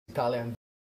Italian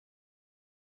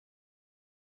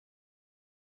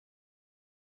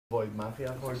VoIP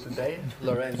Mafia for today,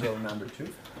 Lorenzo number 2.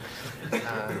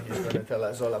 He's going to tell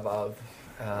us all about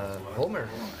Homer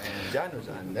and Janus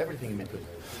and everything in between.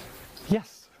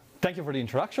 Yes, thank you for the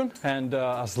introduction and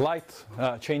a slight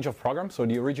change of program. So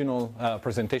the original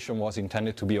presentation was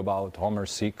intended to be about Homer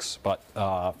 6, but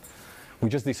we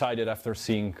just decided after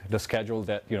seeing the schedule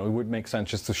that it would make sense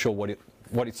just to show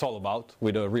what it's all about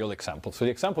with a real example. So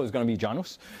the example is going to be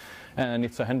Janus, and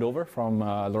it's a handover from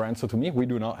Lorenzo to me. We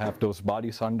do not have those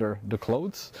bodies under the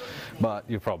clothes, but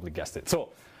you probably guessed it. So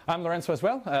I'm Lorenzo as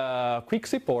well.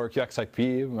 QuickZip or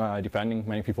QXIP, depending,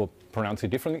 many people pronounce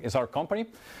it differently, is our company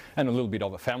and a little bit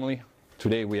of a family.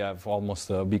 Today we have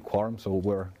almost a big quorum, so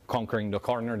we're conquering the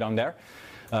corner down there.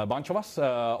 A bunch of us.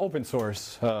 Open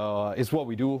source is what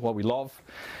we do, what we love.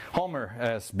 Homer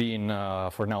has been,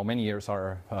 for now, many years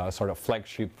our sort of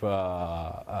flagship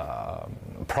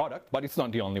product, but it's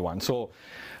not the only one. So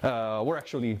we're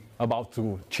actually about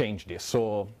to change this.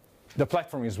 So the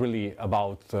platform is really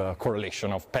about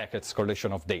correlation of packets,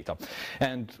 correlation of data,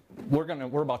 and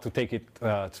we're about to take it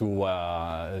to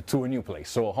a new place.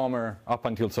 So Homer, up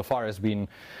until so far, has been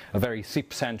a very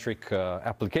SIP-centric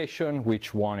application,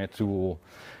 which wanted to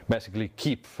basically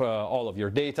keep all of your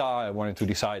data. I wanted to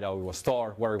decide how it was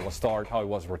stored, where it was stored, how it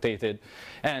was rotated,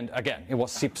 and again, it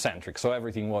was SIP-centric. So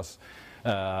everything was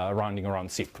rounding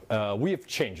around SIP. We have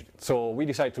changed it. So we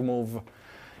decided to move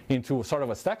into sort of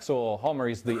a stack. So Homer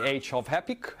is the H of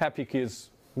Hapic. Hapic is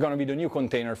going to be the new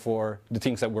container for the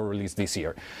things that were released this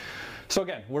year. So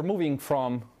again, we're moving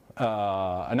from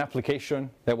an application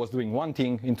that was doing one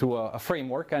thing into a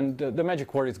framework, and the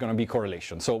magic word is going to be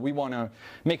correlation. So we want to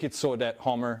make it so that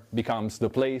Homer becomes the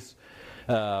place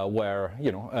where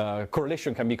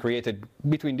correlation can be created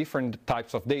between different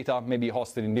types of data, maybe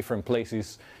hosted in different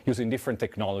places, using different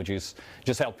technologies,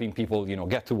 just helping people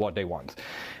get to what they want.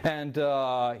 And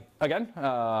again,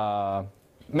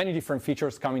 many different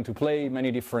features come into play,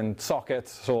 many different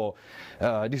sockets. So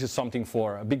this is something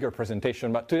for a bigger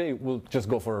presentation, but today we'll just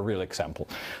go for a real example.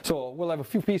 So we'll have a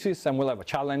few pieces and we'll have a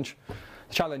challenge.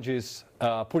 The challenge is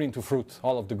putting to fruit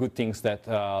all of the good things that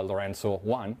Lorenzo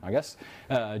 1, I guess,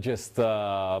 just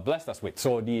blessed us with.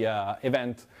 So the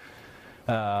event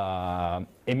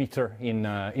emitter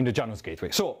in the Janus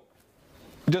gateway. So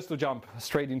just to jump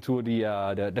straight into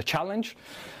the challenge,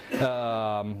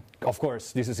 of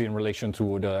course, this is in relation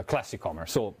to the classic Homer.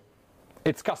 So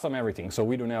it's custom everything. So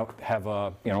we do not have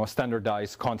a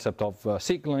standardized concept of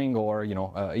signaling or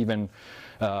even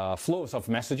flows of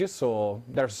messages. So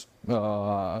there's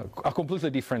a completely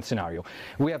different scenario.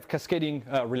 We have cascading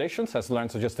relations, as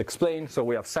Lorenzo just explained. So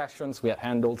we have sessions, we have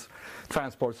handles,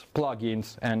 transports,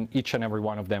 plugins, and each and every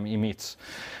one of them emits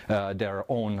their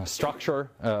own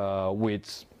structure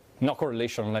with no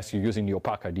correlation unless you're using the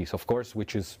opaque IDs, of course,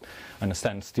 which is, I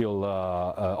understand, still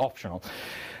optional.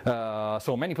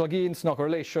 So many plugins, no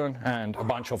correlation, and a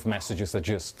bunch of messages that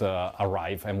just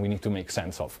arrive and we need to make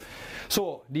sense of.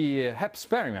 So the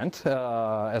experiment,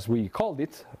 as we called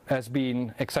it, has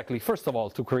been exactly, first of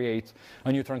all, to create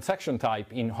a new transaction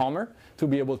type in Homer to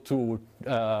be able to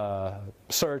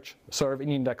search, serve,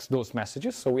 and index those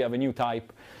messages. So we have a new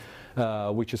type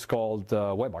which is called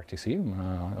Web RTC,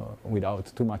 without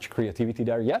too much creativity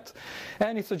there yet.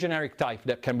 And it's a generic type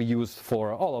that can be used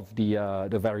for all of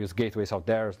the various gateways out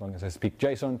there, as long as I speak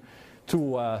JSON,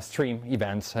 to stream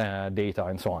events, data,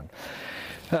 and so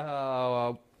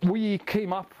on. We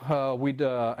came up with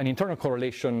an internal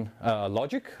correlation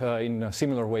logic in a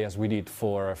similar way as we did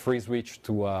for FreeSwitch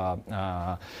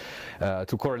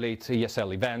to correlate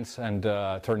ESL events and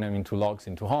turn them into logs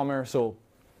into Homer. So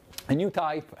a new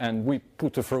type, and we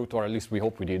put to fruit, or at least we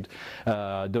hope we did,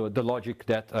 the logic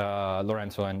that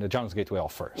Lorenzo and the Janus gateway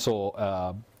offer.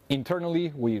 So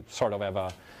internally, we sort of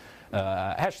have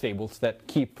hash tables that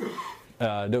keep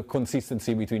the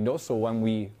consistency between those. So when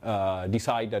we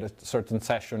decide that a certain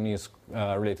session is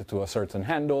related to a certain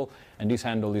handle, and this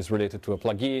handle is related to a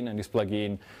plugin, and this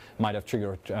plugin might have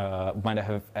triggered, might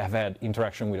have had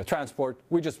interaction with a transport,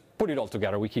 we just put it all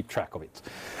together. We keep track of it.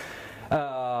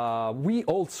 We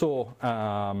also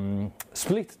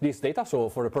split this data, so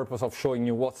for the purpose of showing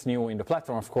you what's new in the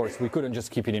platform, of course, we couldn't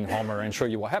just keep it in Homer and show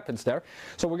you what happens there.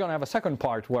 So we're going to have a second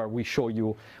part where we show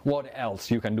you what else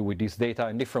you can do with this data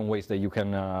and different ways that you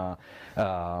can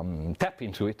tap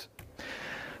into it.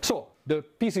 So the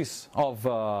pieces of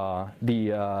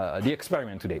the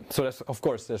experiment today. So of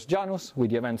course, there's Janus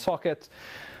with the event socket,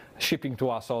 shipping to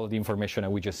us all the information that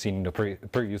we just seen in the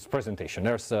previous presentation.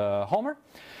 There's Homer.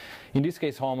 In this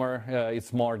case, Homer,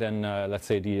 it's more than, let's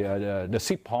say, the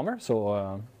SIP Homer.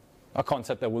 So a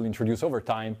concept that we'll introduce over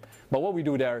time. But what we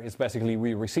do there is basically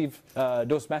we receive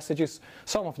those messages.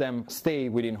 Some of them stay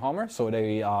within HOMER, so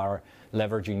they are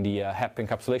leveraging the HEP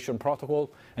encapsulation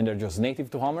protocol, and they're just native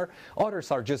to HOMER.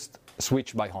 Others are just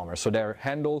switched by HOMER, so they're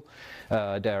handled,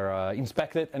 they're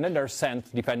inspected, and then they're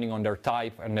sent, depending on their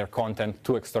type and their content,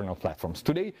 to external platforms.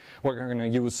 Today, we're going to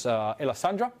use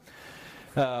Elasandra,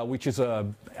 which is a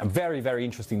very, very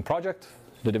interesting project.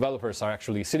 The developers are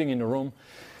actually sitting in the room.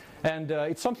 And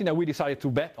it's something that we decided to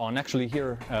bet on. Actually,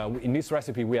 here in this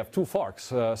recipe, we have two forks.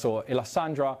 So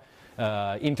Elasandra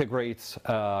integrates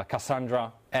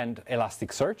Cassandra and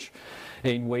Elasticsearch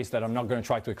in ways that I'm not going to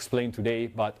try to explain today,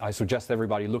 but I suggest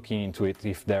everybody looking into it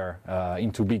if they're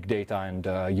into big data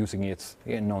and using it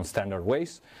in non-standard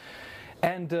ways.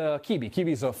 And Kibi.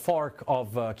 Kibi is a fork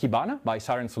of Kibana by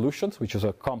Siren Solutions, which is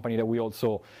a company that we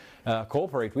also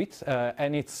cooperate with.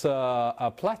 And it's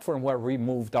a platform where we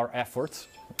moved our efforts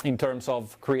in terms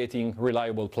of creating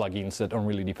reliable plugins that don't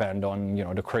really depend on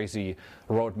the crazy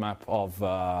roadmap of,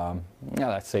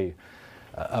 let's say,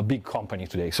 a big company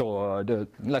today. So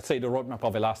let's say the roadmap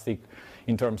of Elastic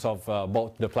in terms of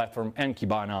both the platform and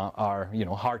Kibana are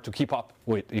hard to keep up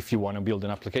with if you want to build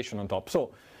an application on top. So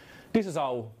this is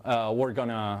how we're going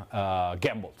to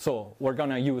gamble. So we're going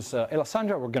to use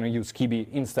Elasandra, we're going to use Kibi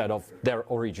instead of their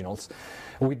originals.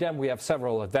 With them, we have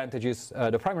several advantages.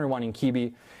 The primary one in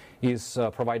Kibi is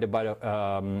provided by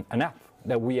an app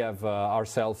that we have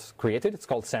ourselves created. It's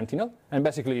called Sentinel, and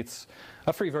basically it's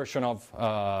a free version of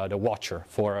the Watcher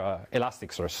for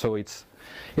Elasticsearch. So it's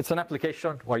an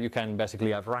application where you can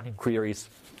basically have running queries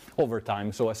over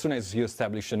time. So as soon as you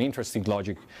establish an interesting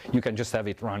logic, you can just have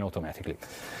it run automatically.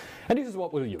 And this is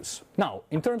what we'll use. Now,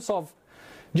 in terms of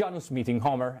Janus meeting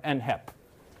HOMER and HEP.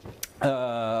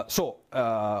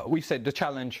 We said the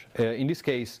challenge in this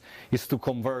case is to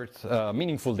convert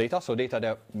meaningful data, so data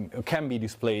that can be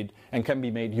displayed and can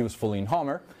be made useful in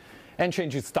HOMER, and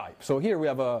change its type. So here we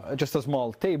have just a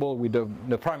small table with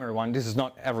the primary one. This is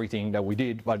not everything that we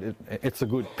did, but it's a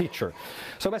good picture.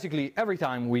 So basically, every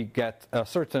time we get a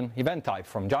certain event type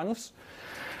from Janus,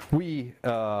 we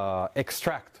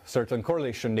extract certain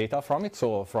correlation data from it.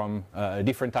 So from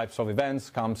different types of events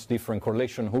comes different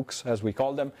correlation hooks, as we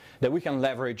call them, that we can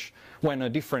leverage when a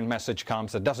different message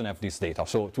comes that doesn't have this data.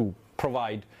 So to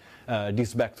provide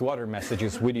this back to other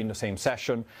messages within the same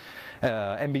session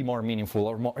and be more meaningful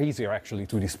or more easier actually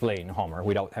to display in HOMER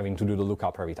without having to do the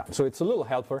lookup every time. So it's a little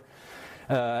helper.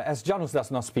 As Janus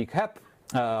does not speak HEP,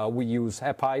 we use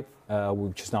HEPIPE,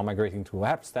 which is now migrating to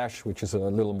HEPStash, which is a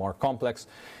little more complex.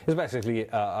 It's basically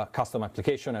a custom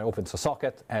application that opens a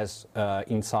socket, has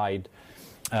inside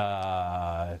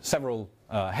several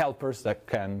helpers that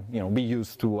can be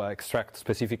used to extract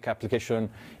specific application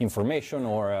information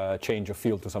or change a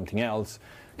field to something else,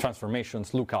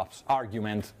 transformations, lookups,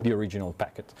 argument the original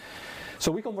packet.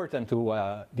 So we convert them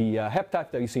to the HEP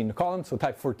type that you see in the column. So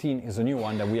type 14 is a new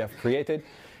one that we have created.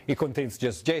 It contains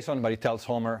just JSON, but it tells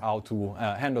HOMER how to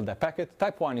handle that packet.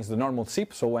 Type 1 is the normal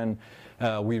SIP, so when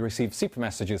we receive SIP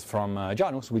messages from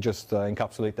Janus, we just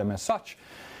encapsulate them as such.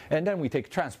 And then we take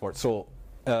transport. So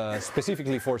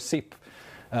specifically for SIP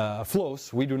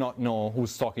flows, we do not know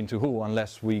who's talking to who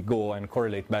unless we go and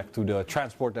correlate back to the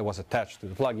transport that was attached to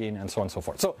the plugin and so on and so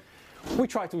forth. So we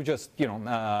try to just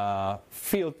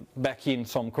fill back in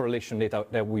some correlation data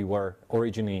that we were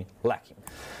originally lacking.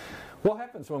 What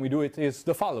happens when we do it is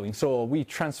the following. So we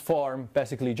transform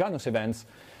basically Janus events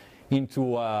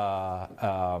into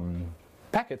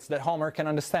packets that HOMER can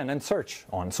understand and search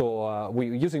on. So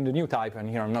we're using the new type, and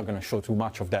here I'm not going to show too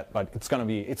much of that, but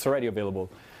it's already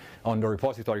available on the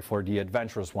repository for the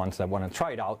adventurous ones that want to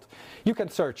try it out. You can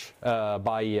search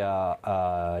by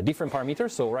different parameters.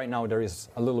 So right now there is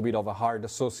a little bit of a hard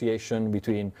association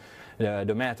between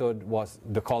the method was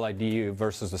the call ID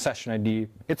versus the session ID.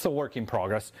 It's a work in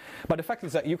progress. But the fact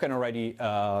is that you can already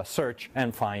search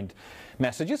and find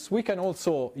messages. We can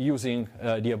also, using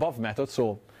the above method,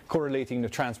 so correlating the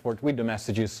transport with the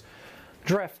messages,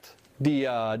 draft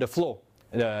the flow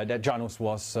that Janus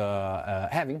was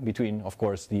having between, of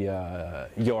course, the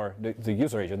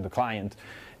user agent, the client,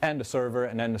 and the server,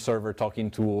 and then the server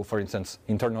talking to, for instance,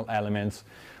 internal elements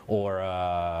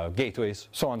or gateways,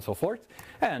 so on and so forth.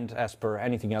 And as per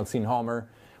anything else in HOMER,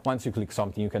 once you click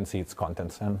something, you can see its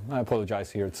contents. And I apologize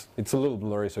here, it's a little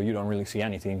blurry, so you don't really see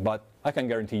anything, but I can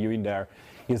guarantee you in there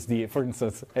is for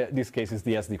instance, this case is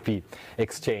the SDP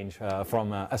exchange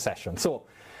from a session. So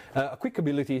a quick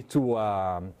ability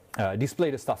to display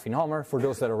the stuff in HOMER. For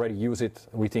those that already use it,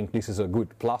 we think this is a good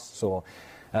plus. So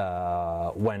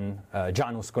when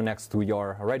Janus connects to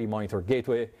your already monitored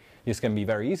gateway, This can be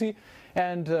very easy.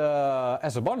 And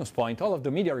as a bonus point, all of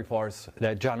the media reports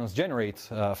that Janus generates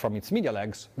from its media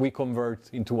legs, we convert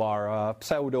into our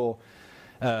pseudo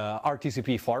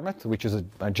RTCP format, which is a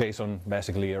JSON,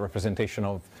 basically a representation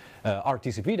of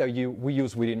RTCP that we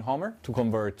use within HOMER to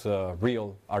convert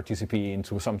real RTCP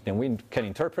into something we can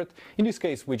interpret. In this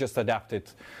case, we just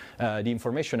adapted the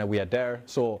information that we had there.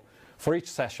 So for each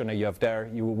session that you have there,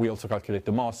 we also calculate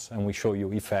the MOS, and we show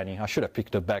you, if any. I should have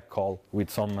picked a back call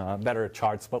with some better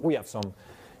charts, but we have some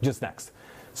just next.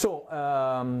 So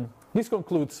this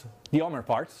concludes the HOMER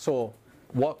part. So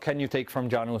what can you take from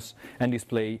Janus and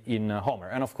display in HOMER?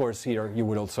 And of course, here you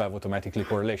would also have automatically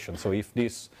correlation. So if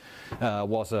this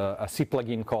was a SIP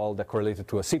plugin call that correlated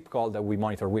to a SIP call that we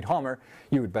monitor with HOMER,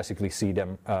 you would basically see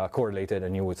them correlated,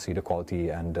 and you would see the quality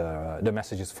and the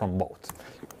messages from both.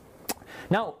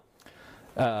 Now,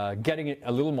 getting it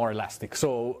a little more elastic.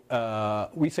 So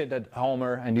we said that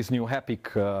HOMER and this new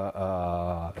HAPIC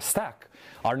stack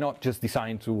are not just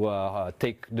designed to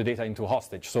take the data into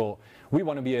hostage. So we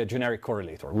want to be a generic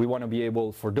correlator. We want to be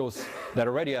able, for those that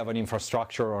already have an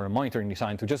infrastructure or a monitoring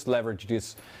design, to just leverage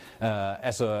this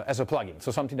as a plugin.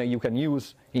 So something that you can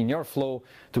use in your flow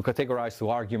to categorize, to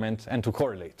argument, and to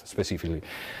correlate specifically.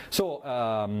 So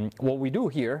what we do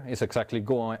here is exactly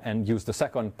go and use the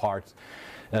second part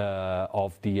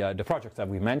of the project that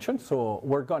we mentioned. So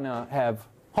we're going to have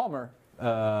HOMER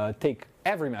take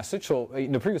every message. So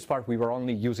in the previous part, we were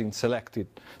only using selected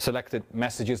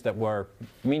messages that were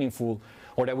meaningful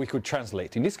or that we could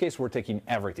translate. In this case, we're taking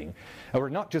everything. And we're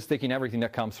not just taking everything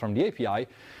that comes from the API,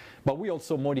 but we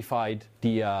also modified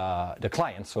the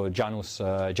client, so Janus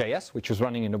JS, which is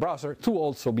running in the browser, to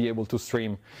also be able to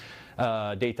stream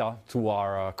data to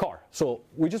our car. So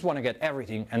we just want to get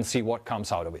everything and see what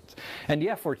comes out of it. And the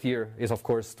effort here is, of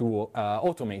course, to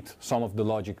automate some of the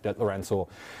logic that Lorenzo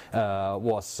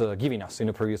was giving us in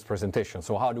the previous presentation.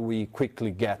 So how do we quickly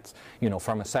get,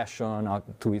 from a session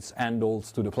to its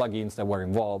handles, to the plugins that were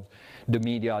involved, the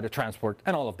media, the transport,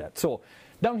 and all of that. So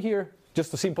down here,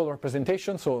 just a simple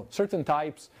representation. So certain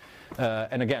types,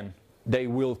 and again, they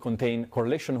will contain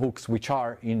correlation hooks which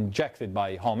are injected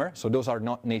by HOMER. So those are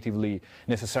not natively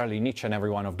necessarily in each and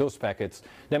every one of those packets.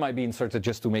 They might be inserted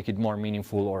just to make it more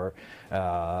meaningful or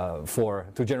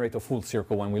to generate a full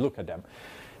circle when we look at them.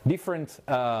 Different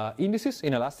indices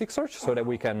in Elasticsearch so that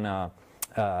we can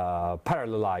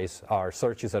parallelize our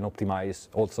searches and optimize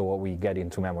also what we get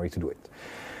into memory to do it.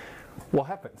 What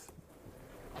happens?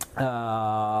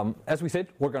 As we said,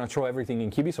 we're going to throw everything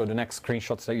in Kibi, so the next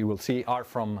screenshots that you will see are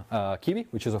from Kibi,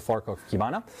 which is a fork of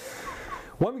Kibana.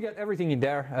 When we get everything in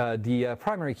there, the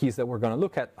primary keys that we're going to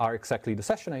look at are exactly the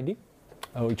session ID,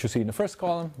 which you see in the first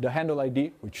column, the handle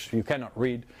ID, which you cannot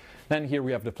read. Then here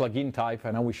we have the plugin type,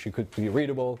 and I wish it could be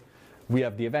readable. We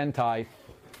have the event type.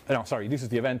 No, sorry, this is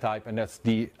the event type, and that's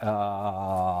the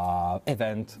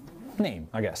event name,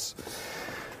 I guess.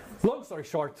 Long story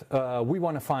short, we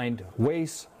want to find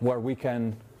ways where we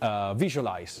can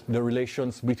visualize the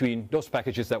relations between those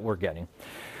packages that we're getting.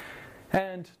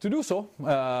 And to do so,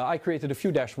 I created a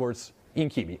few dashboards in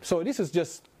Kibi. So this is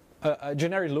just a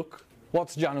generic look.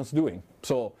 What's Janus doing?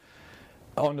 So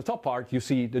on the top part, you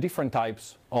see the different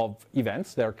types of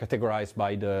events that are categorized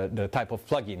by the type of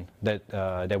plugin that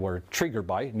they were triggered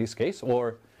by, in this case,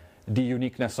 or the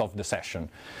uniqueness of the session.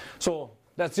 So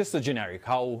that's just a generic,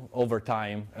 how over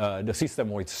time the system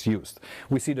was used.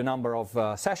 We see the number of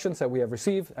sessions that we have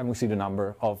received, and we see the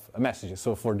number of messages.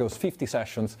 So for those 50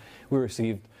 sessions, we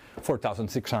received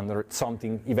 4,600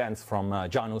 something events from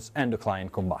Janus and the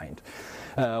client combined.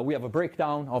 We have a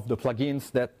breakdown of the plugins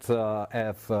that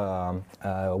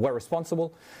were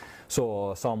responsible.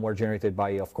 So some were generated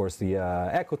by, of course, the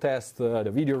echo test,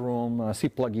 the video room,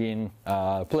 SIP plugin,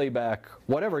 playback,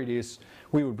 whatever it is.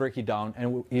 We would break it down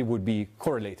and it would be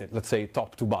correlated, let's say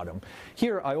top to bottom.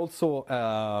 Here I also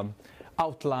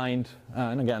outlined,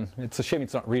 and again, it's a shame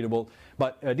it's not readable,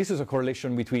 but this is a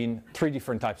correlation between 3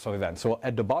 different types of events. So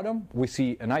at the bottom, we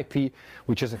see an IP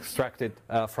which is extracted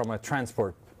from a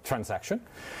transport transaction,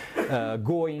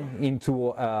 going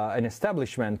into an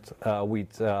establishment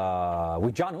with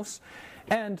Janus,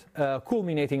 and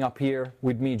culminating up here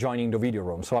with me joining the video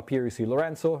room. So up here you see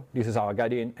Lorenzo, this is how I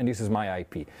got in, and this is my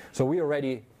IP. So we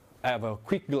already have a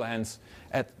quick glance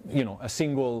at a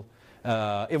single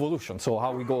evolution. So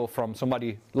how we go from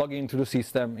somebody logging into the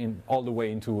system all the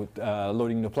way into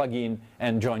loading the plugin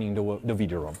and joining the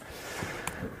video room.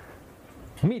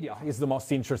 Media is the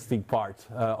most interesting part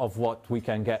of what we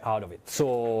can get out of it.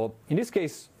 So in this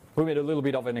case, we made a little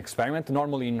bit of an experiment.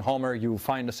 Normally in HOMER, you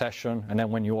find a session, and then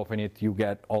when you open it, you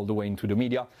get all the way into the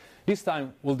media. This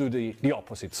time, we'll do the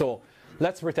opposite. So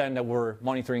let's pretend that we're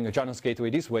monitoring a Janus gateway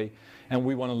this way, and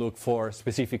we want to look for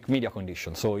specific media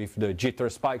conditions. So if the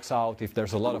jitter spikes out, if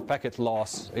there's a lot of packet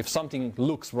loss, if something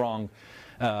looks wrong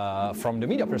from the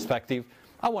media perspective,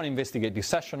 I want to investigate this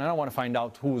session, and I want to find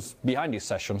out who's behind this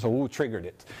session, so who triggered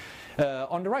it.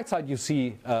 On the right side, you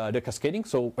see the cascading.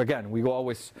 So again, we go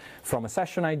always from a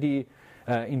session ID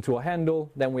into a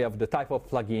handle, then we have the type of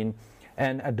plugin,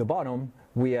 and at the bottom,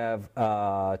 we have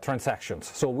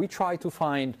transactions. So we try to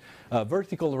find a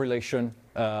vertical relation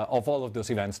of all of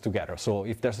those events together. So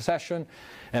if there's a session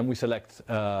and we select,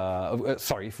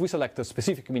 if we select a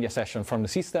specific media session from the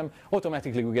system,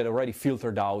 automatically we get already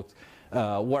filtered out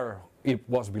where it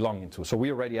was belonging to. So we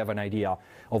already have an idea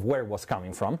of where it was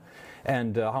coming from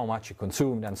and how much it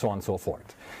consumed and so on and so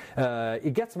forth.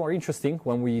 It gets more interesting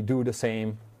when we do the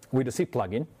same with the SIP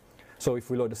plugin. So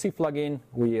if we load the SIP plugin,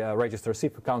 we register a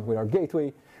SIP account with our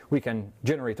gateway, we can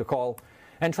generate a call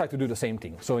and try to do the same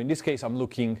thing. So in this case, I'm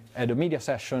looking at a media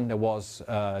session that was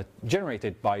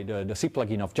generated by the SIP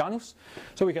plugin of Janus.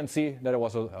 So we can see that there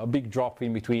was a big drop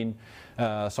in between,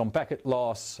 some packet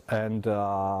loss and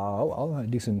a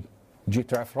decent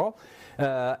jitter after all.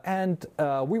 And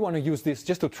we want to use this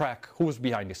just to track who's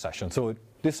behind this session. So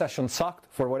this session sucked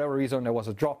for whatever reason. There was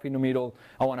a drop in the middle.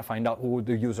 I want to find out who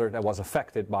the user that was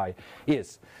affected by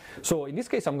is. So in this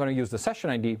case, I'm going to use the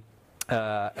session ID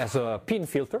as a pin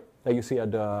filter that you see at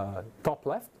the top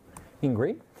left in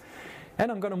green. And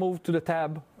I'm going to move to the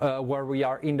tab where we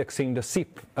are indexing the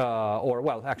SIP,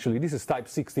 actually this is type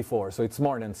 64, so it's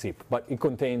more than SIP, but it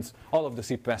contains all of the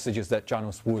SIP messages that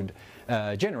Janus would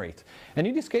generate. And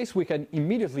in this case, we can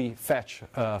immediately fetch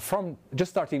from,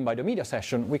 just starting by the media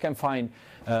session, we can find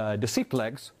the SIP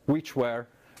legs which were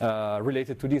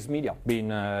related to this media being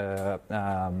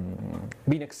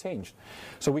exchanged.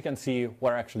 So we can see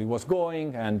where actually was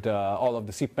going and all of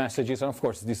the SIP messages. And of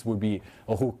course, this would be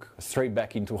a hook straight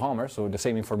back into HOMER. So the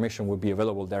same information would be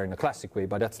available there in a classic way,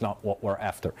 but that's not what we're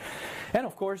after. And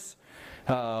of course,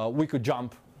 we could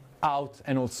jump out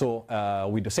and also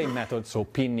with the same method, so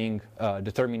pinning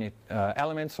determinate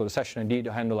elements, so the session ID,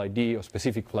 the handle ID, or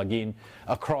specific plugin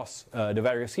across the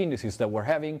various indices that we're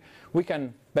having, we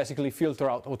can basically filter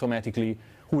out automatically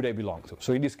who they belong to.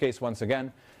 So in this case, once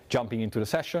again, jumping into the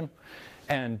session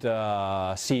and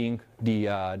seeing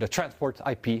the transport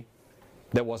IP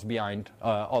that was behind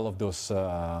all of those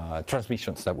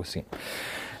transmissions that we've seen.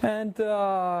 And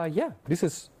yeah, this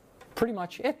is pretty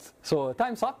much it. So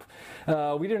time's up.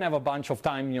 We didn't have a bunch of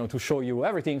time, to show you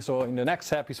everything. So in the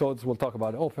next episodes, we'll talk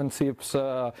about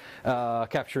OpenSIPs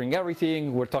capturing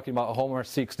everything. We're talking about HOMER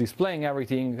 6 displaying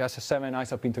everything, SS7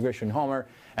 ISAP integration in HOMER,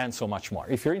 and so much more.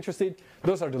 If you're interested,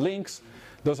 those are the links.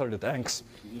 Those are the thanks.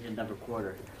 You need another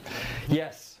quarter.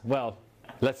 Yes. Well,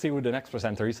 let's see who the next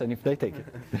presenter is and if they take it.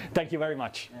 Thank you very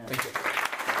much. Yeah. Thank you.